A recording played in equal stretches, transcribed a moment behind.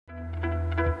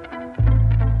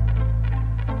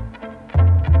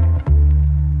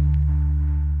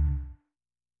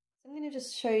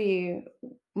just show you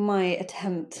my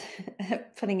attempt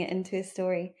at putting it into a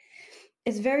story.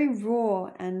 It's very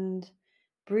raw and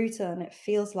brutal, and it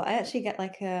feels like I actually get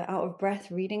like out of breath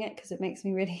reading it because it makes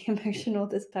me really emotional,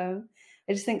 this poem.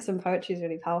 I just think some poetry is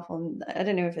really powerful, and I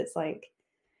don't know if it's like,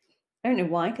 I don't know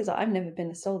why, because I've never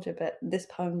been a soldier, but this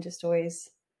poem just always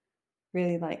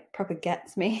really like proper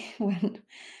gets me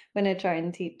when I try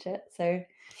and teach it. So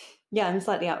yeah, I'm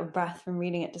slightly out of breath from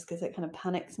reading it just because it kind of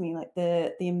panics me, like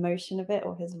the emotion of it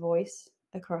or his voice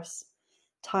across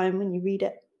time when you read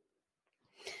it.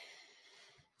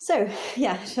 So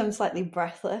yeah, I'm slightly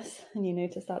breathless, and you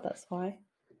notice that, that's why.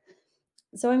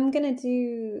 So I'm going to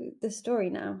do the story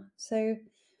now. So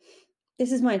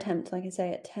this is my attempt, like I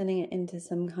say, at turning it into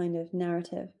some kind of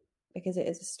narrative, because it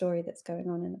is a story that's going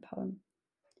on in the poem.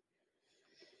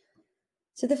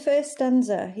 So the first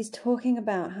stanza, he's talking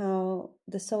about how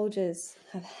the soldiers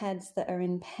have heads that are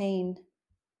in pain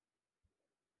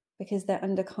because they're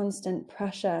under constant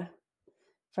pressure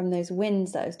from those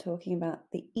winds that I was talking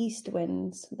about, the east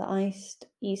winds, the iced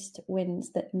east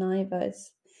winds that knife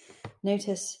us.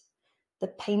 Notice the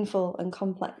painful and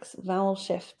complex vowel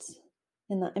shifts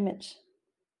in that image.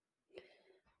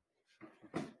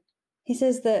 He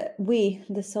says that we,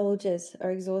 the soldiers,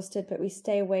 are exhausted, but we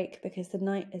stay awake because the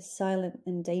night is silent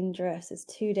and dangerous. It's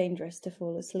too dangerous to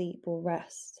fall asleep or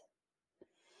rest.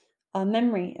 Our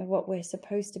memory of what we're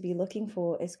supposed to be looking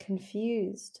for is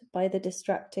confused by the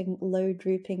distracting,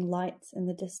 low-drooping lights in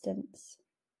the distance.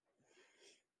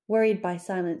 Worried by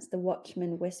silence, the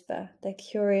watchmen whisper. They're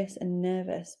curious and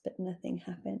nervous, but nothing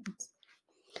happens.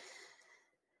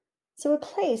 So we're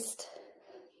placed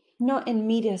not in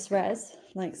medias res,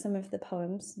 like some of the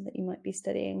poems that you might be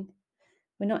studying.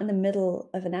 We're not in the middle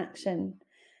of an action.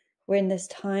 We're in this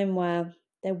time where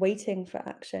they're waiting for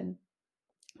action.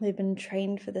 They've been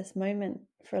trained for this moment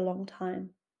for a long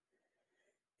time.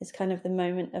 It's kind of the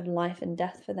moment of life and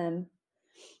death for them.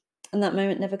 And that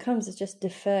moment never comes. It's just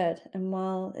deferred. And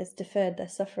while it's deferred, they're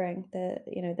suffering. They're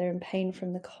in pain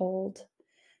from the cold.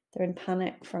 They're in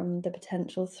panic from the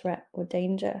potential threat or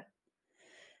danger.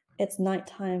 It's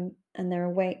nighttime and they're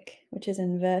awake, which is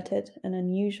inverted and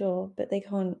unusual, but they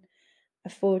can't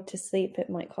afford to sleep. It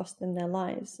might cost them their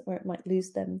lives, or it might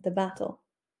lose them the battle.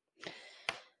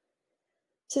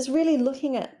 So it's really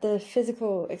looking at the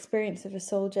physical experience of a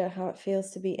soldier, how it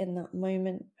feels to be in that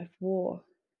moment of war.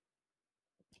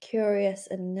 Curious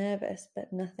and nervous,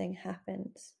 but nothing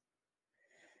happens.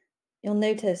 You'll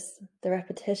notice the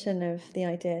repetition of the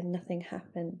idea, nothing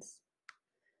happens,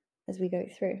 as we go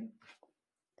through.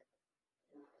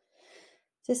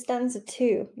 So stanza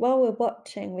 2, while we're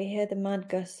watching, we hear the mad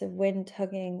gusts of wind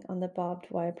tugging on the barbed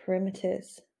wire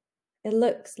perimeters. It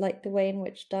looks like the way in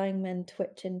which dying men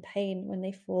twitch in pain when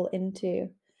they fall into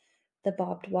the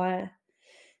barbed wire.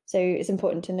 So it's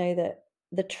important to know that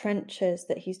the trenches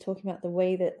that he's talking about, the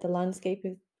way that the landscape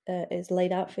is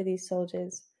laid out for these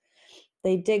soldiers,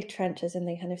 they dig trenches and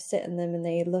they kind of sit in them and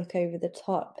they look over the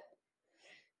top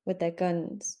with their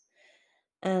guns.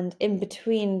 And in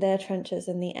between their trenches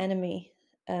and the enemy,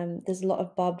 there's a lot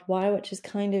of barbed wire, which is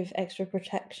kind of extra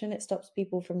protection. It stops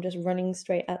people from just running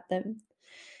straight at them.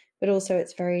 But also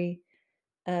it's very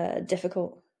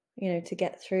difficult, to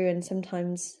get through. And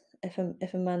sometimes if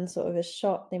a man sort of is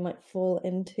shot, they might fall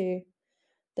into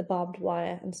the barbed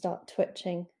wire and start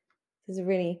twitching. It's a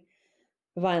really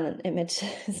violent image.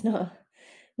 It's not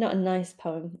a nice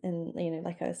poem. And,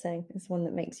 like I was saying, it's one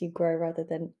that makes you grow rather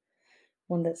than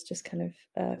one that's just kind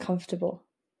of comfortable.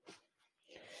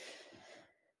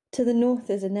 To the north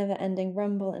is a never-ending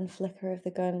rumble and flicker of the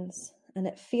guns, and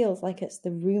it feels like it's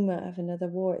the rumor of another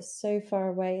war. It's so far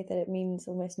away that it means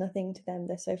almost nothing to them.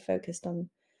 They're so focused on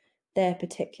their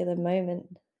particular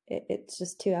moment. It's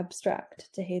just too abstract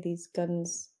to hear these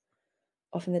guns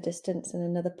off in the distance in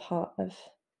another part of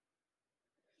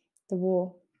the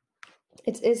war.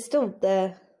 It's still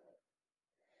their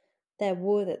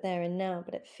war that they're in now,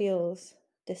 but it feels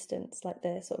distant, like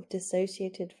they're sort of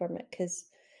dissociated from it because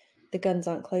the guns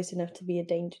aren't close enough to be a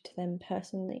danger to them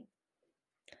personally.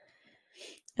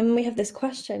 And we have this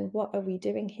question, what are we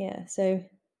doing here? So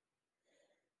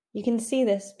you can see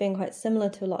this being quite similar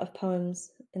to a lot of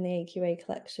poems in the AQA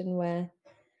collection where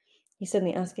you're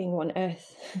suddenly asking, what on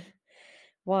earth?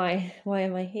 Why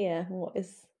am I here? What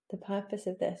is the purpose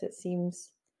of this? It seems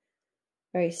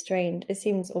very strange. It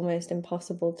seems almost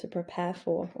impossible to prepare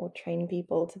for or train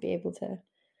people to be able to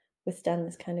withstand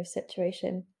this kind of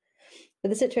situation. But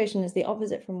the situation is the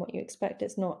opposite from what you expect.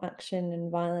 It's not action and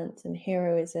violence and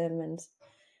heroism and,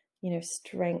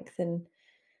 strength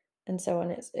and so on.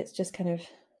 It's just kind of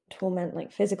torment,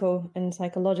 like physical and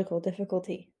psychological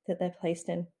difficulty that they're placed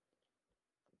in.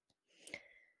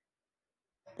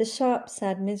 The sharp,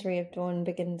 sad misery of dawn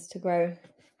begins to grow.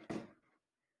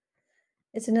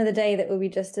 It's another day that will be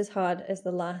just as hard as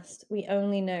the last. We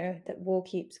only know that war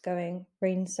keeps going,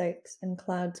 rain soaks, and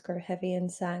clouds grow heavy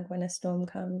and sag when a storm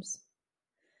comes.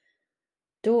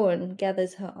 Dawn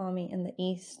gathers her army in the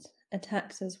east,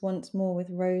 attacks us once more with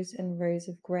rows and rows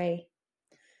of grey,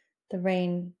 the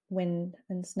rain, wind,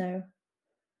 and snow.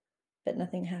 But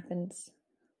nothing happens.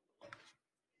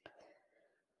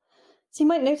 So you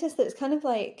might notice that it's kind of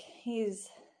like he's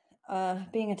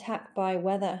being attacked by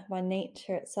weather, by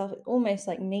nature itself. It's almost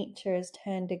like nature is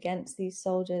turned against these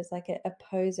soldiers, like it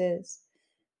opposes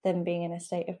them being in a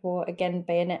state of war. Again,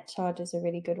 bayonet charge is a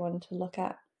really good one to look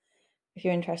at if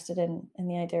you're interested in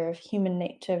the idea of human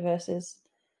nature versus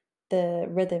the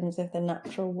rhythms of the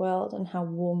natural world and how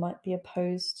war might be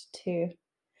opposed to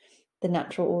the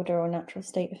natural order or natural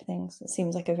state of things. It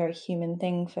seems like a very human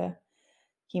thing for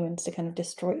humans to kind of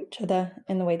destroy each other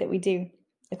in the way that we do,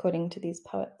 according to these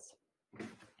poets.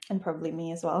 And probably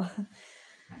me as well.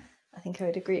 I think I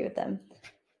would agree with them.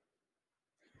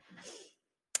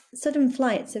 Sudden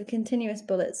flights of continuous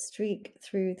bullets streak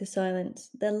through the silence.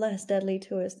 They're less deadly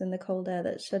to us than the cold air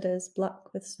that shudders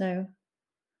black with snow.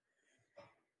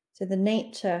 So the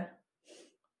nature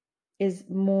is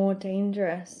more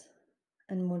dangerous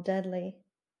and more deadly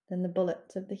than the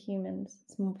bullets of the humans.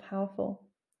 It's more powerful.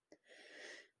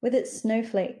 With its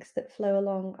snowflakes that flow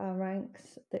along our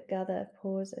ranks, that gather,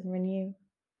 pause, and renew.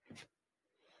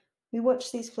 We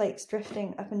watch these flakes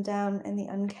drifting up and down in the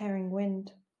uncaring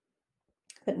wind,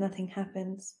 but nothing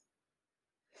happens.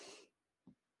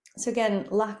 So again,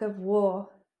 lack of war,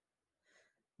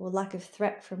 or lack of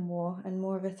threat from war, and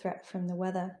more of a threat from the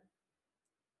weather.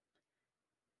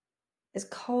 It's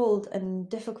cold and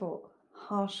difficult,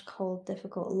 harsh, cold,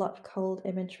 difficult, a lot of cold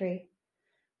imagery,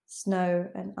 snow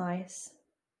and ice,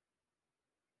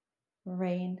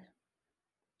 rain.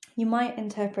 You might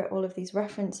interpret all of these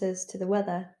references to the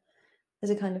weather as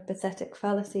a kind of pathetic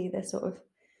fallacy. They're sort of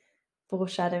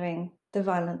foreshadowing the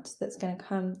violence that's going to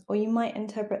come. Or you might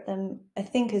interpret them, I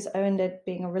think, as Owen did,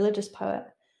 being a religious poet,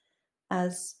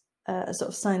 as a sort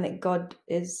of sign that God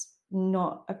is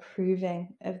not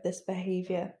approving of this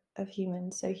behavior of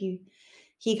humans. So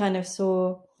he kind of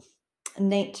saw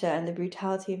nature and the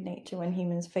brutality of nature when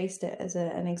humans faced it as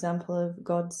an example of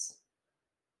God's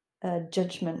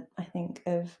judgment, I think,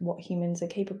 of what humans are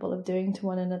capable of doing to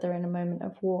one another in a moment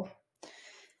of war.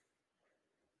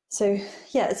 So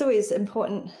yeah, it's always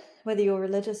important, whether you're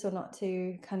religious or not,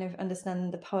 to kind of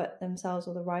understand the poet themselves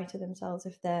or the writer themselves.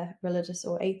 If they're religious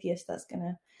or atheist, that's going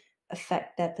to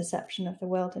affect their perception of the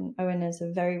world. And Owen is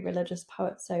a very religious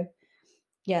poet. So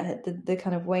yeah, the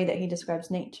kind of way that he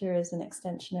describes nature is an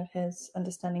extension of his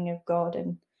understanding of God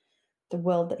and the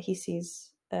world that he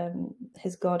sees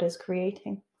his God as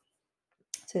creating.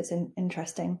 So it's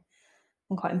interesting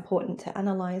and quite important to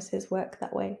analyze his work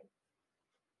that way.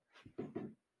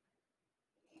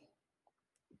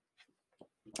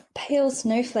 Pale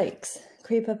snowflakes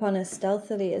creep upon us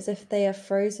stealthily as if they are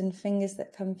frozen fingers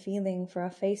that come feeling for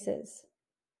our faces.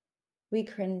 We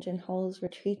cringe in holes,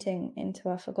 retreating into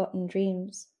our forgotten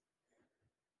dreams.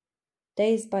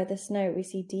 Dazed by the snow, we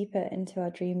see deeper into our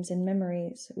dreams and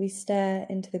memories. We stare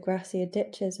into the grassier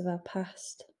ditches of our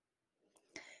past.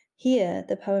 Here,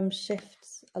 the poem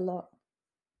shifts a lot.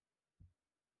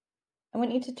 I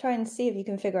want you to try and see if you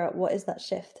can figure out what is that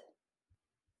shift.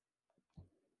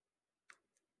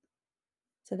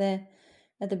 So they're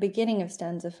at the beginning of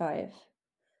stanza 5.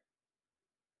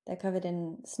 They're covered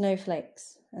in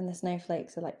snowflakes, and the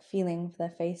snowflakes are like feeling for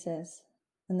their faces,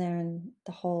 and they're in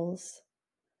the holes.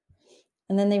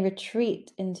 And then they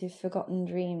retreat into forgotten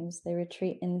dreams. They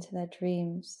retreat into their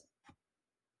dreams.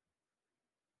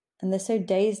 And they're so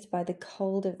dazed by the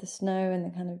cold of the snow and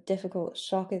the kind of difficult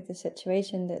shock of the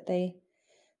situation that they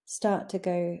start to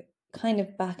go kind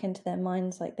of back into their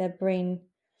minds, like their brain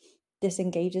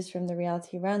disengages from the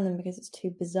reality around them because it's too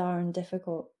bizarre and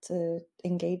difficult to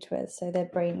engage with. So their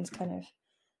brains kind of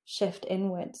shift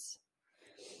inwards.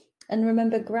 And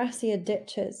remember, grassier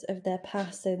ditches of their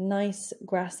past, so nice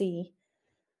grassy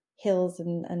hills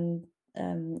and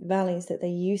valleys that they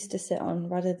used to sit on,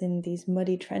 rather than these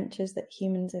muddy trenches that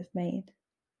humans have made.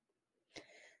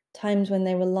 Times when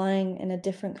they were lying in a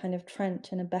different kind of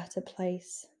trench in a better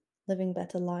place, living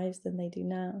better lives than they do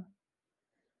now.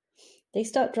 They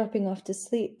start dropping off to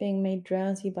sleep, being made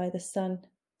drowsy by the sun.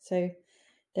 So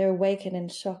they're awake and in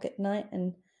shock at night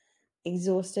and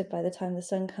exhausted by the time the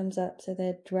sun comes up. So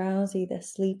they're drowsy, they're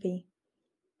sleepy.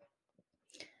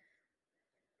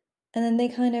 And then they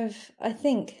kind of, I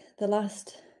think the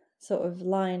last sort of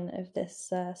line of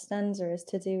this stanza is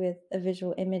to do with a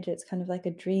visual image. It's kind of like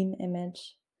a dream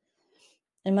image.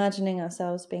 imagining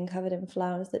ourselves being covered in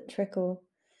flowers that trickle,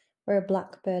 where a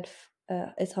blackbird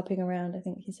is hopping around. I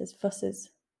think he says fusses.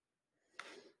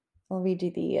 I'll read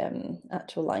you the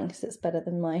actual line because it's better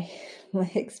than my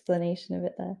explanation of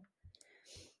it there.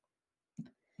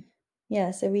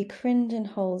 Yeah, so we cringe in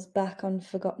holes back on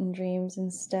forgotten dreams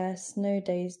and stare snow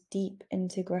days deep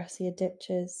into grassier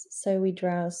ditches. So we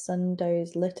drowse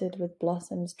sundoes littered with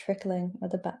blossoms trickling where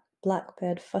the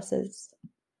blackbird fusses.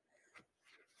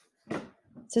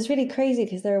 So it's really crazy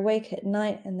because they're awake at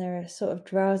night and they're sort of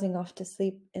drowsing off to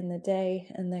sleep in the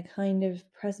day, and they're kind of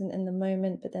present in the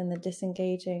moment, but then they're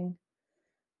disengaging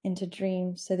into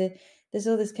dreams. So there's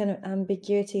all this kind of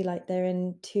ambiguity, like they're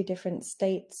in two different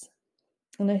states.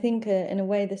 And I think in a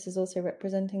way this is also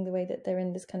representing the way that they're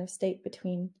in this kind of state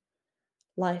between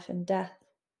life and death.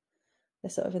 They're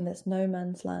sort of in this no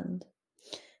man's land.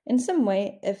 In some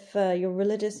way, if you're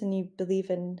religious and you believe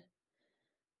in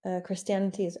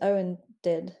Christianity as Owen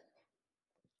did,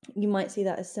 you might see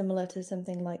that as similar to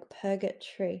something like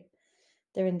purgatory.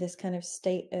 They're in this kind of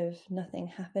state of nothing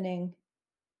happening,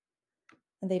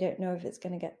 and they don't know if it's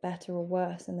going to get better or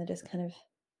worse, and they're just kind of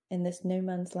in this no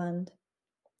man's land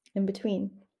in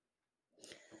between.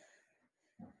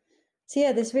 So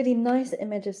yeah, this really nice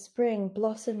image of spring,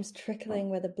 blossoms trickling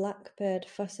where the blackbird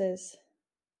fusses,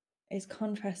 is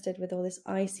contrasted with all this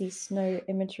icy snow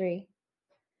imagery.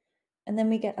 And then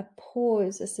we get a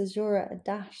pause, a caesura, a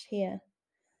dash here.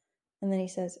 And then he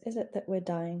says, is it that we're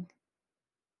dying?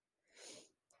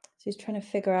 So he's trying to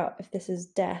figure out if this is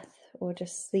death or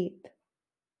just sleep.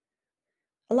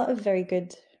 A lot of very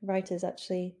good writers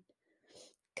actually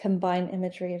combine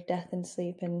imagery of death and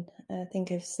sleep, and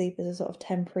think of sleep as a sort of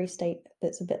temporary state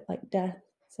that's a bit like death.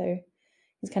 So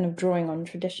he's kind of drawing on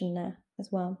tradition there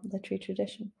as well, literary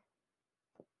tradition.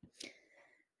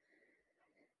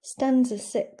 Stanza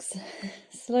 6.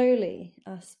 Slowly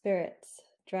our spirits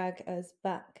drag us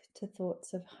back to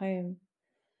thoughts of home.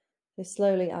 So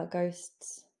slowly our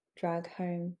ghosts drag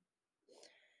home.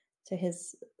 So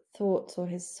his thoughts or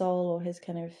his soul or his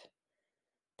kind of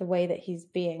the way that he's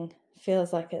being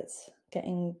feels like it's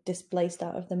getting displaced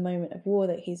out of the moment of war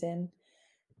that he's in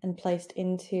and placed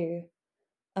into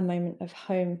a moment of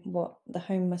home, what the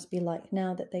home must be like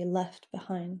now that they left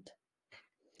behind.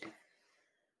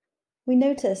 We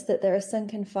notice that there are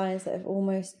sunken fires that have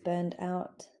almost burned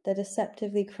out. They're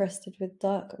deceptively crusted with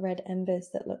dark red embers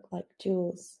that look like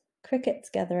jewels. Crickets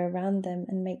gather around them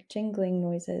and make jingling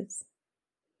noises.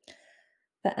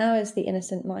 For hours, the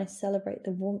innocent mice celebrate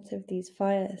the warmth of these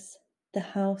fires. The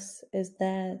house is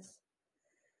theirs.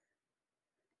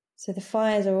 So the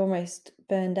fires are almost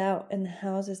burned out in the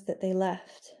houses that they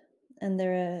left, and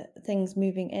there are things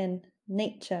moving in,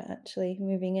 nature actually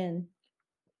moving in,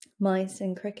 mice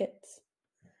and crickets.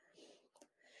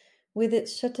 With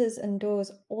its shutters and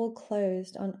doors all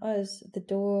closed, on us the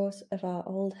doors of our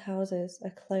old houses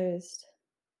are closed.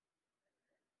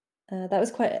 That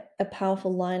was quite a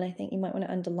powerful line. I think you might want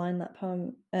to underline that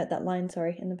line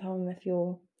in the poem if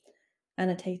you're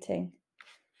annotating.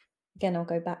 Again, I'll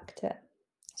go back to it.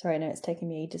 Sorry, I know it's taken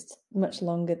me just much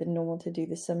longer than normal to do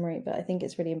the summary, but I think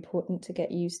it's really important to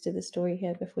get used to the story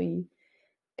here before you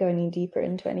go any deeper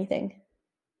into anything.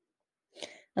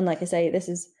 And like I say, this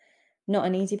is not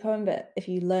an easy poem, but if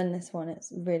you learn this one,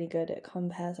 it's really good. It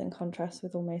compares and contrasts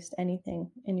with almost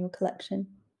anything in your collection.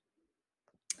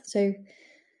 So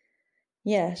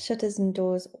yeah, shutters and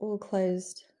doors all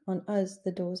closed. On us,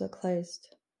 the doors are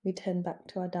closed. We turn back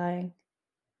to our dying.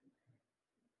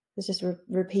 It's just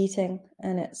repeating,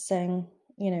 and it's saying,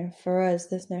 you know, for us,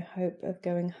 there's no hope of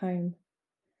going home.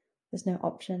 There's no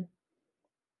option.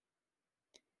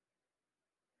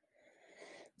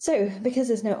 So because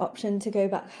there's no option to go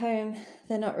back home,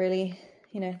 they're not really,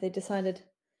 they decided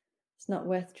it's not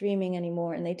worth dreaming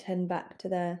anymore, and they turn back to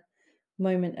their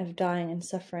moment of dying and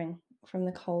suffering from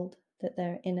the cold that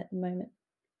they're in at the moment.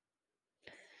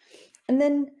 And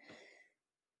then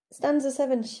stanza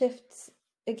 7 shifts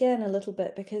again a little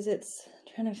bit because it's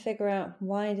trying to figure out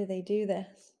why do they do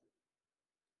this.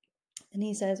 And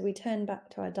he says, we turn back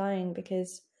to our dying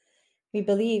because we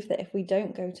believe that if we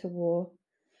don't go to war,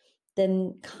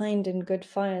 then kind and good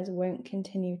fires won't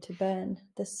continue to burn.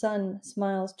 The sun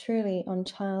smiles truly on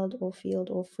child or field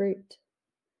or fruit,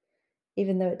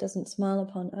 even though it doesn't smile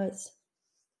upon us.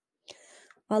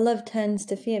 Our love turns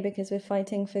to fear because we're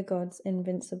fighting for God's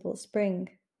invincible spring,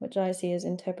 which I see as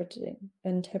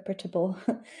interpretable,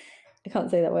 I can't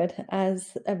say that word,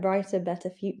 as a brighter, better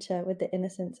future with the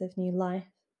innocence of new life.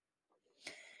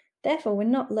 Therefore, we're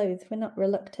not loath, we're not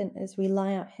reluctant as we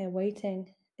lie out here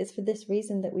waiting. It's for this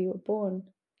reason that we were born,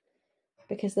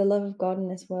 because the love of God in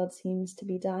this world seems to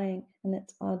be dying, and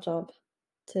it's our job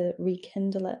to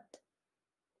rekindle it.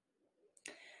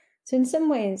 So in some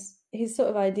ways, he's sort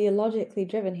of ideologically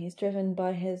driven. He's driven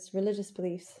by his religious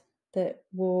beliefs that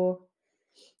war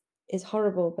is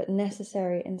horrible but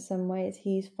necessary in some ways.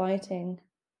 He's fighting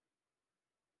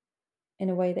in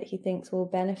a way that he thinks will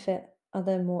benefit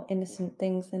other more innocent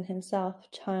things than himself,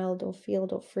 child or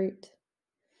field or fruit.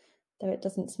 Though it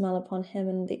doesn't smell upon him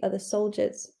and the other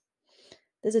soldiers,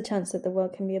 there's a chance that the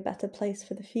world can be a better place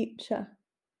for the future.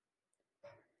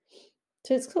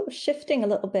 So it's sort of shifting a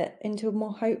little bit into a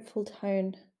more hopeful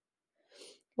tone,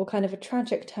 or kind of a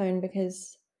tragic tone,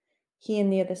 because he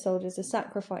and the other soldiers are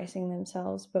sacrificing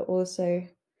themselves, but also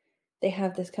they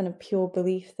have this kind of pure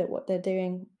belief that what they're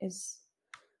doing is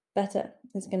better,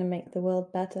 is going to make the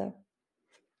world better.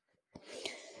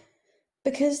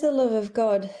 Because the love of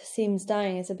God seems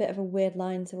dying is a bit of a weird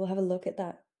line, so we'll have a look at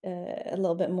that a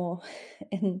little bit more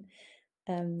in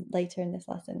later in this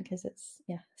lesson, because it's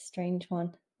a strange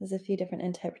one. There's a few different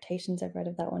interpretations I've read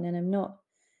of that one, and I'm not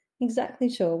exactly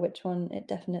sure which one it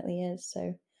definitely is.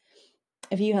 So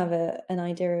if you have an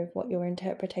idea of what your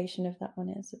interpretation of that one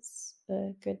is, it's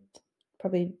good,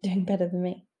 probably doing better than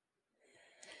me.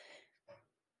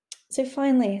 So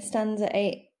finally, stanza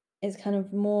 8 is kind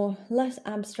of less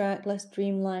abstract, less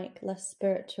dreamlike, less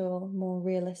spiritual, more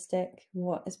realistic,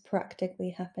 what is practically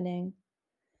happening.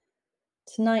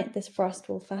 Tonight, this frost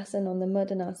will fasten on the mud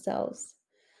in our cells.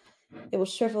 It will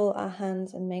shrivel our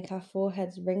hands and make our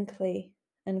foreheads wrinkly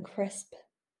and crisp.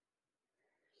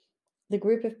 The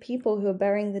group of people who are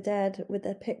burying the dead, with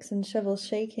their picks and shovels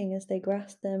shaking as they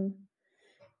grasp them,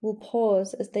 will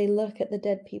pause as they look at the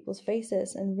dead people's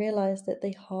faces and realize that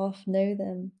they half know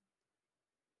them.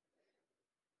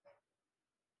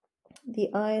 The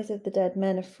eyes of the dead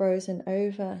men are frozen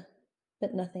over,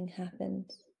 but nothing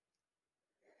happens.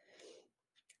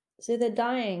 So they're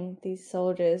dying, these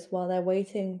soldiers, while they're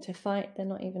waiting to fight. They're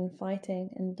not even fighting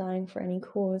and dying for any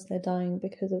cause. They're dying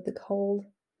because of the cold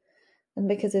and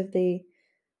because of the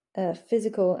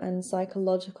physical and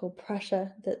psychological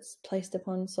pressure that's placed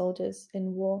upon soldiers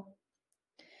in war.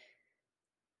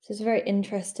 So it's a very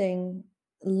interesting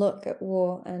look at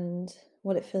war and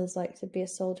what it feels like to be a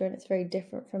soldier, and it's very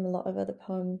different from a lot of other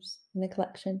poems in the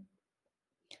collection.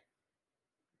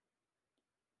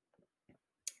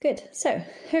 Good, so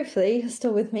hopefully you're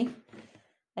still with me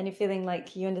and you're feeling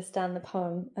like you understand the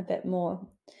poem a bit more.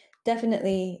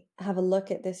 Definitely have a look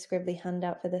at this scribbly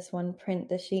handout for this one, print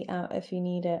the sheet out if you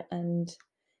need it, and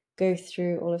go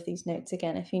through all of these notes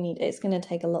again if you need it. It's going to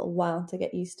take a little while to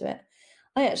get used to it.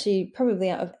 I actually, probably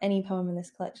out of any poem in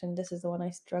this collection, this is the one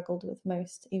I struggled with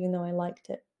most, even though I liked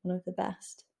it, one of the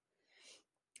best.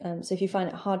 So if you find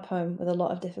it a hard poem with a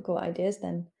lot of difficult ideas,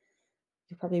 then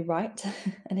you're probably right.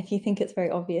 And if you think it's very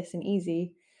obvious and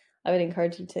easy, I would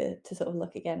encourage you to sort of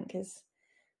look again, because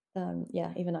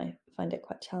even I find it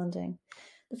quite challenging.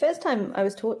 The first time I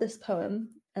was taught this poem,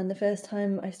 and the first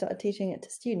time I started teaching it to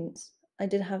students, I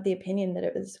did have the opinion that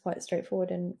it was quite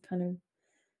straightforward and kind of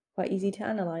quite easy to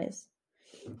analyze.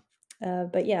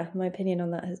 But yeah, my opinion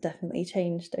on that has definitely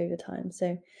changed over time.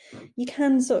 So you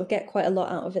can sort of get quite a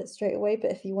lot out of it straight away,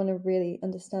 but if you want to really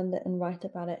understand it and write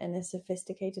about it in a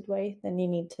sophisticated way, then you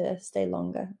need to stay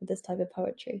longer with this type of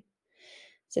poetry.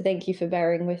 So thank you for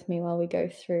bearing with me while we go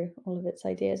through all of its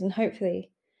ideas, and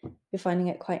hopefully you're finding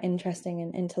it quite interesting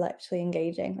and intellectually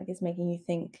engaging, like it's making you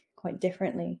think quite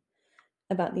differently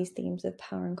about these themes of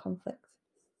power and conflict.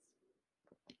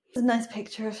 There's a nice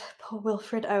picture of poor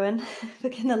Wilfred Owen. We're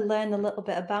going to learn a little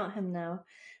bit about him now.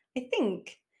 I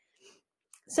think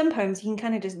some poems, you can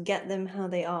kind of just get them how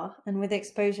they are. And with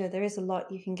exposure, there is a lot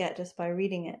you can get just by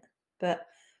reading it. But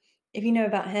if you know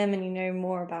about him and you know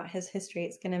more about his history,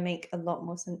 it's going to make a lot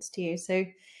more sense to you. So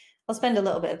I'll spend a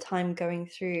little bit of time going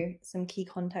through some key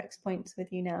context points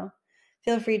with you now.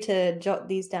 Feel free to jot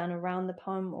these down around the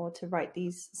poem or to write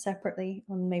these separately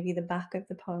on maybe the back of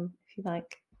the poem if you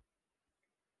like.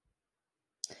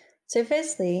 So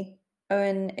firstly,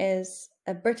 Owen is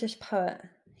a British poet.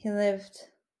 He lived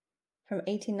from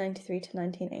 1893 to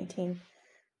 1918,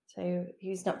 so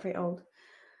he's not very old.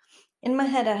 In my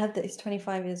head, I had that he's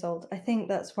 25 years old. I think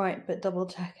that's right, but double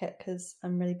check it, because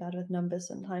I'm really bad with numbers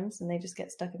sometimes and they just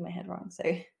get stuck in my head wrong.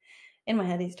 So in my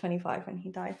head, he's 25 when he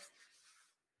dies.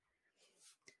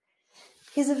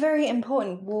 He's a very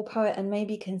important war poet and may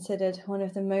be considered one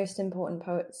of the most important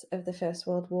poets of the First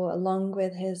World War, along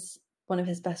with one of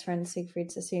his best friends,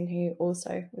 Siegfried Sassoon, who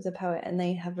also was a poet, and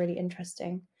they have really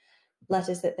interesting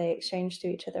letters that they exchange to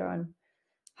each other on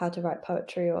how to write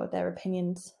poetry or their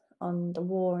opinions on the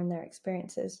war and their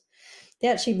experiences. They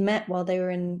actually met while they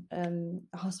were in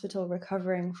a hospital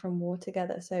recovering from war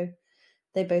together, so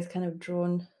they both kind of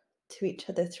drawn to each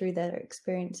other through their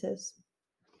experiences.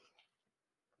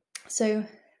 So,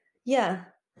 yeah,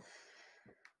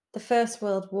 the First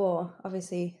World War,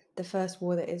 obviously the first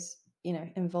war that is,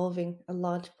 involving a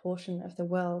large portion of the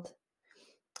world,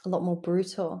 a lot more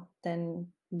brutal than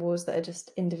wars that are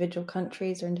just individual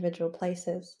countries or individual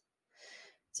places.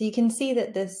 So you can see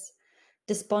that this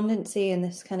despondency and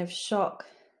this kind of shock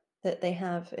that they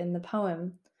have in the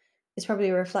poem is probably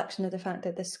a reflection of the fact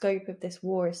that the scope of this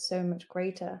war is so much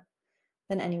greater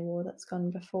than any war that's gone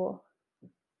before.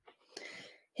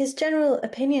 His general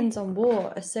opinions on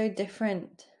war are so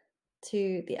different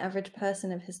to the average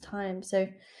person of his time. So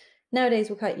nowadays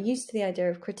we're quite used to the idea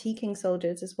of critiquing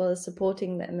soldiers as well as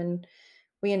supporting them, and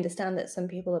we understand that some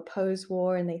people oppose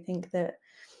war and they think that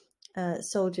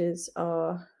soldiers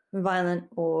are violent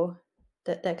or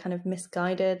that they're kind of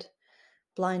misguided,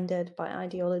 blinded by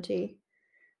ideology.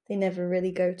 They never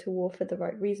really go to war for the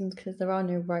right reasons because there are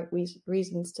no right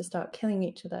reasons to start killing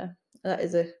each other. That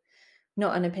is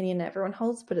not an opinion that everyone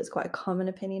holds, but it's quite a common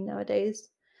opinion nowadays.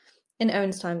 In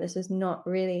Owen's time, this was not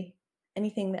really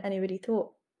anything that anybody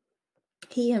thought.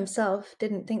 He himself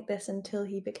didn't think this until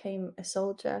he became a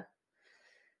soldier.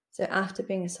 So after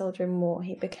being a soldier in war,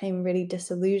 he became really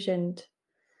disillusioned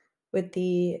with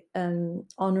the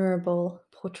honourable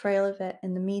portrayal of it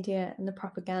in the media and the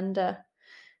propaganda,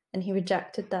 and he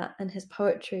rejected that, and his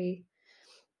poetry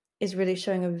is really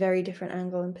showing a very different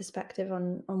angle and perspective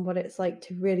on what it's like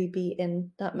to really be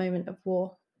in that moment of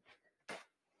war.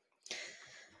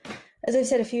 As I've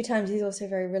said a few times, he's also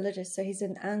very religious, so he's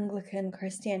an Anglican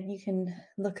Christian. You can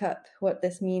look up what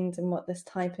this means and what this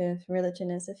type of religion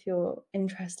is if you're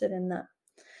interested in that.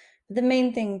 But the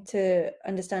main thing to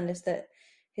understand is that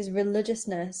his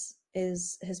religiousness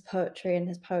is his poetry, and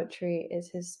his poetry is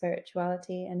his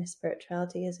spirituality, and his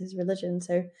spirituality is his religion.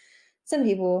 So some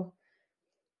people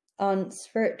aren't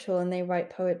spiritual and they write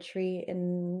poetry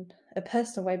in a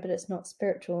personal way, but it's not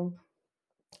spiritual.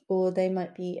 Or they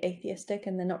might be atheistic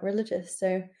and they're not religious.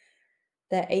 So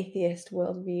their atheist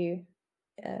worldview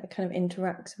kind of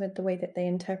interacts with the way that they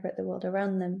interpret the world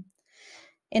around them.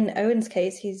 In Owen's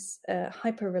case, he's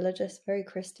hyper-religious, very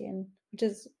Christian, which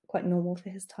is quite normal for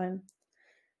his time.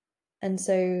 And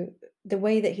so the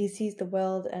way that he sees the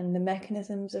world and the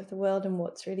mechanisms of the world and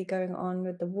what's really going on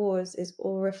with the wars is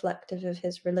all reflective of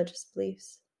his religious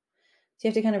beliefs. So you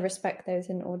have to kind of respect those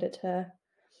in order to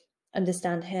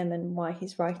understand him and why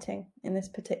he's writing in this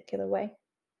particular way,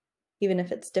 even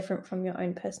if it's different from your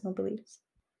own personal beliefs.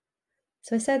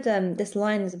 So I said this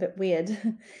line is a bit weird,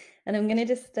 and I'm going to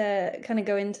just kind of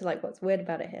go into like what's weird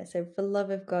about it here. So, for love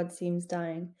of God seems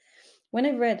dying. When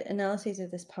I've read analyses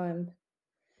of this poem,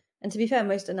 and to be fair,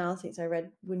 most analyses I read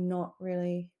were not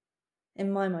really,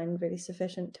 in my mind, really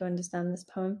sufficient to understand this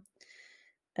poem.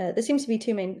 There seems to be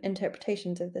two main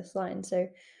interpretations of this line. So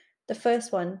the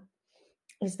first one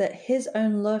is that his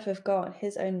own love of God,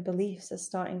 his own beliefs are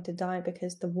starting to die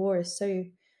because the war is so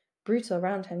brutal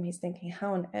around him. He's thinking,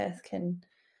 how on earth can,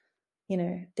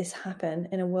 this happen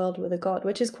in a world with a God,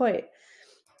 which is quite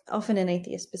often an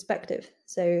atheist perspective.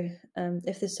 So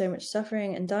if there's so much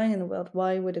suffering and dying in the world,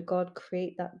 why would a God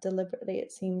create that deliberately?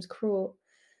 It seems cruel.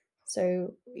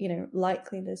 So,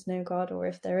 likely there's no God, or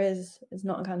if there is, it's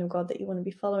not a kind of God that you want to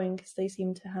be following, because they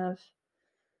seem to have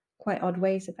quite odd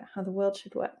ways about how the world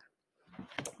should work.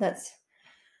 That's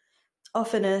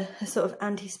often a sort of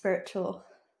anti-spiritual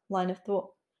line of thought.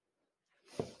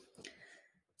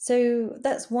 So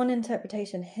that's one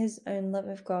interpretation. His own love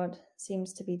of God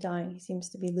seems to be dying. He seems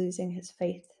to be losing his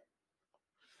faith.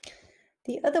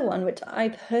 The other one, which I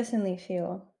personally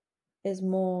feel is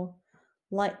more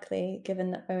likely,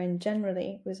 given that Owen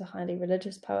generally was a highly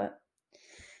religious poet,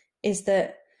 is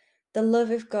that the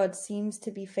love of God seems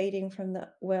to be fading from the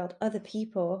world. Other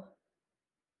people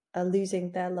are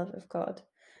losing their love of God.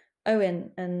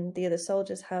 Owen and the other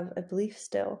soldiers have a belief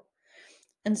still.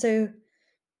 And so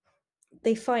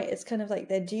they fight. It's kind of like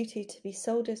their duty to be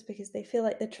soldiers, because they feel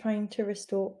like they're trying to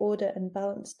restore order and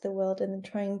balance to the world, and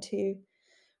they're trying to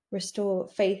restore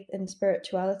faith and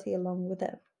spirituality along with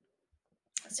it.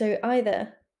 So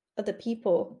either other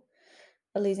people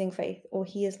are losing faith or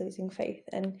he is losing faith.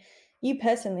 And you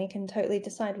personally can totally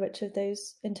decide which of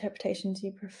those interpretations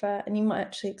you prefer. And you might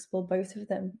actually explore both of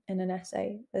them in an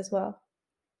essay as well.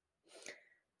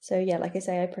 So yeah, like I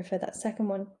say, I prefer that second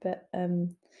one, but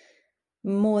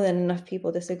more than enough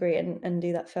people disagree and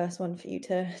do that first one for you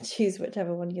to choose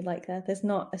whichever one you like there. There's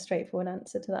not a straightforward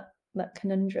answer to that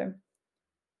conundrum.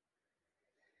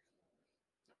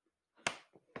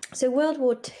 So World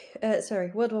War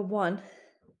One.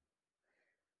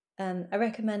 I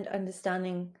recommend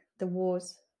understanding the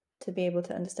wars to be able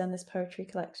to understand this poetry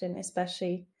collection,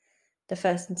 especially the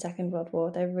First and Second World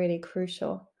War. They're really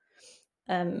crucial.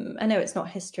 I know it's not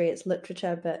history, it's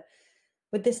literature, but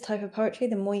with this type of poetry,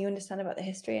 the more you understand about the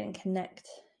history and connect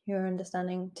your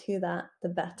understanding to that, the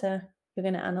better you're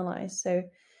going to analyze. So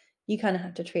you kind of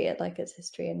have to treat it like it's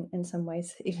history in some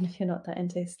ways, even if you're not that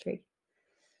into history.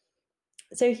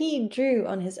 So he drew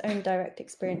on his own direct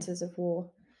experiences of war,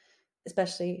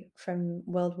 especially from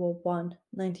World War I,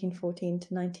 1914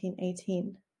 to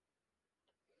 1918.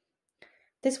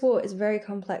 This war is very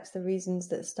complex, the reasons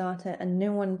that start it, and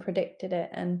no one predicted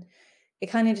it, and it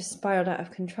kind of just spiraled out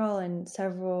of control, and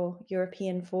several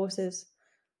European forces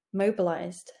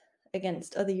mobilized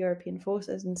against other European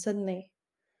forces, and suddenly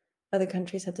other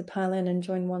countries had to pile in and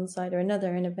join one side or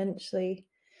another, and eventually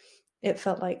it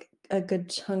felt like a good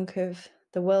chunk of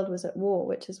the world was at war,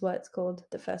 which is why it's called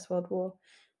the First World War.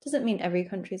 Doesn't mean every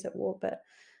country's at war, but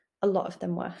a lot of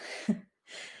them were.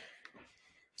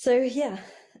 So yeah,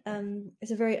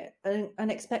 it's a very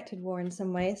unexpected war in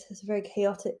some ways. It's a very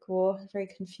chaotic war, a very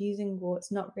confusing war.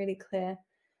 It's not really clear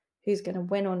who's going to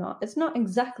win or not. It's not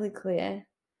exactly clear.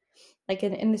 Like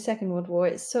in the Second World War,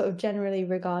 it's sort of generally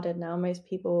regarded now. Most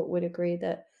people would agree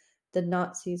that the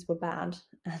Nazis were bad,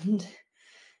 and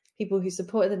people who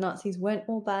supported the Nazis weren't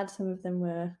all bad. Some of them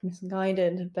were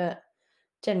misguided, but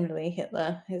generally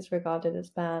Hitler is regarded as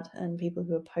bad, and people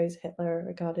who oppose Hitler are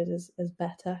regarded as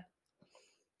better.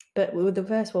 But with the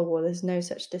First World War, there's no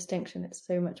such distinction. It's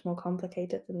so much more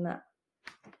complicated than that.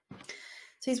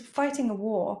 So he's fighting a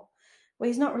war where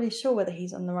he's not really sure whether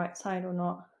he's on the right side or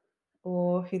not,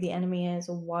 or who the enemy is,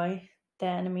 or why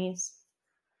they're enemies.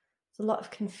 There's a lot of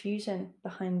confusion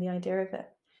behind the idea of it,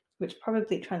 which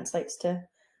probably translates to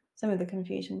some of the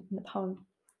confusion in the poem.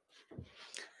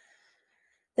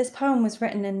 This poem was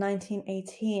written in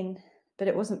 1918, but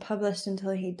it wasn't published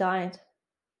until he died.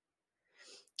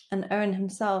 And Owen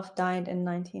himself died in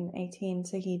 1918,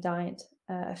 so he died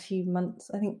a few months,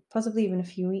 I think possibly even a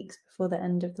few weeks before the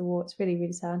end of the war. It's really,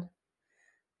 really sad.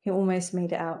 He almost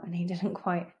made it out, and he didn't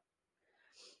quite.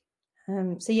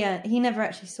 So yeah, he never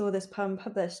actually saw this poem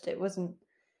published. It wasn't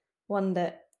one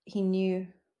that he knew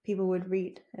people would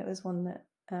read. It was one that,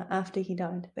 after he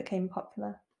died, became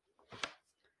popular.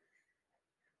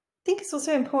 I think it's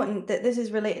also important that this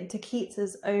is related to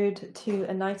Keats's Ode to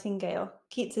a Nightingale.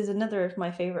 Keats is another of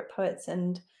my favourite poets,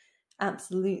 and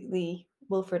absolutely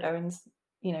Wilfred Owen's,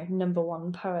 number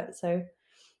one poet. So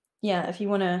yeah, if you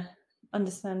want to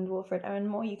understand Wilfred Owen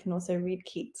more, you can also read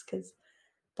Keats, because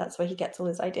that's where he gets all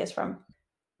his ideas from.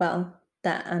 Well,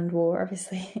 that and war,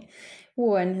 obviously.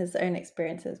 War and his own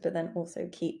experiences, but then also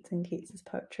Keats and Keats's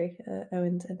poetry,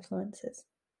 Owen's influences.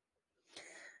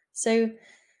 So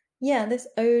yeah, this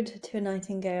Ode to a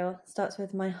Nightingale starts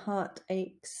with "My heart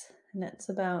aches," and it's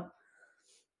about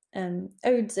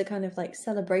odes are kind of like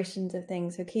celebrations of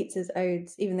things. So Keats's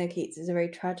odes, even though Keats is a very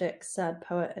tragic, sad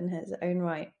poet in his own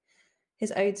right,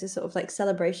 his odes are sort of like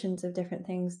celebrations of different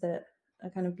things that are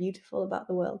kind of beautiful about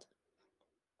the world.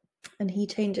 And he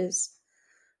changes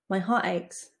 "My heart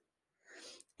aches."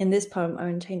 In this poem,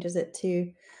 Owen changes it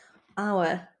to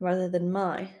 "our" rather than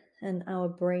 "my," and "our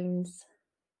brains"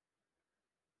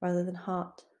 rather than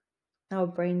 "heart." Our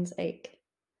brains ache.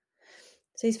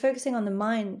 So he's focusing on the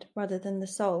mind rather than the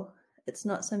soul. It's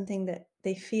not something that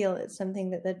they feel, it's something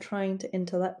that they're trying to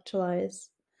intellectualize.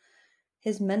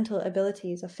 His mental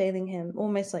abilities are failing him,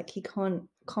 almost like he can't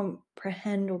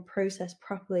comprehend or process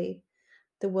properly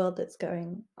the world that's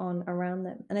going on around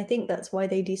them. And I think that's why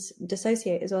they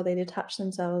dissociate as well. They detach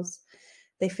themselves.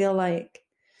 They feel like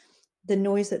the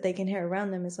noise that they can hear around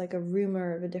them is like a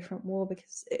rumor of a different war,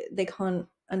 because they can't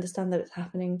understand that it's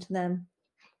happening to them.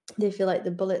 They feel like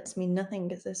the bullets mean nothing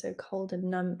because they're so cold and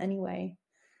numb anyway.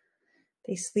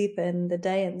 They sleep in the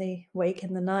day and they wake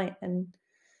in the night, and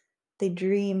they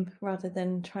dream rather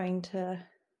than trying to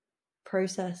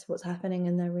process what's happening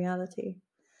in their reality.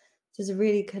 So it's a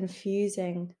really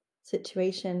confusing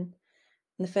situation.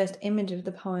 And the first image of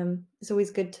the poem, it's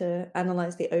always good to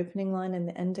analyze the opening line and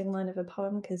the ending line of a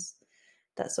poem, because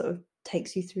that sort of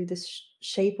takes you through the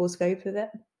shape or scope of it.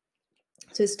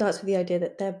 So it starts with the idea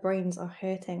that their brains are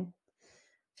hurting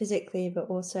physically, but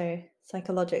also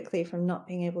psychologically, from not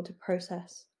being able to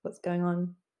process what's going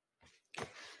on.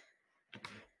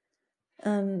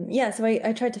 So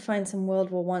I tried to find some World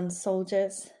War I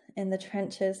soldiers in the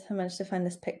trenches. I managed to find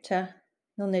this picture.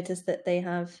 You'll notice that they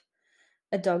have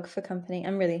a dog for company.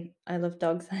 I love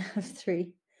dogs. I have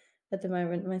 3 at the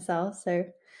moment myself. So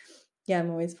yeah, I'm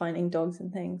always finding dogs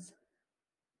and things.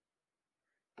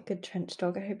 Good trench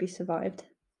dog. I hope he survived.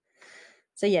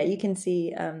 So yeah, you can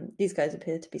see these guys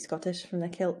appear to be Scottish from their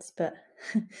kilts, but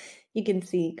you can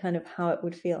see kind of how it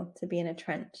would feel to be in a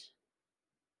trench.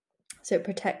 So it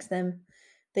protects them.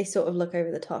 They sort of look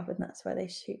over the top, and that's why they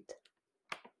shoot.